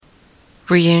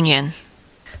Reunion.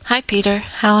 Hi, Peter.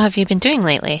 How have you been doing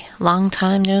lately? Long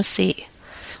time no see.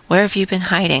 Where have you been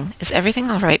hiding? Is everything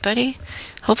all right, buddy?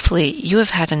 Hopefully, you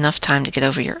have had enough time to get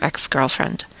over your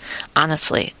ex-girlfriend.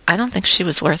 Honestly, I don't think she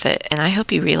was worth it, and I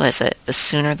hope you realize it the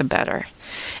sooner the better.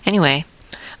 Anyway,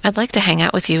 I'd like to hang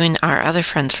out with you and our other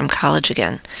friends from college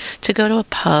again, to go to a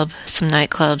pub, some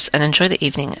nightclubs, and enjoy the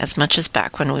evening as much as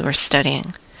back when we were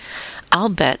studying. I'll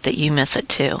bet that you miss it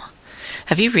too.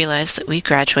 Have you realized that we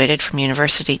graduated from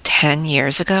university 10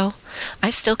 years ago? I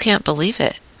still can't believe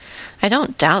it. I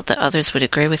don't doubt that others would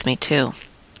agree with me too.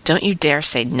 Don't you dare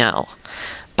say no.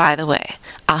 By the way,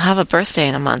 I'll have a birthday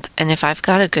in a month, and if I've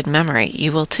got a good memory,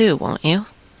 you will too, won't you?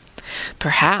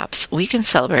 Perhaps we can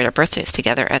celebrate our birthdays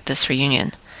together at this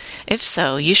reunion. If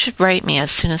so, you should write me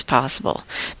as soon as possible,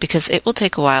 because it will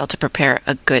take a while to prepare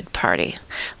a good party.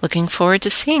 Looking forward to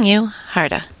seeing you,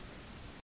 Harda.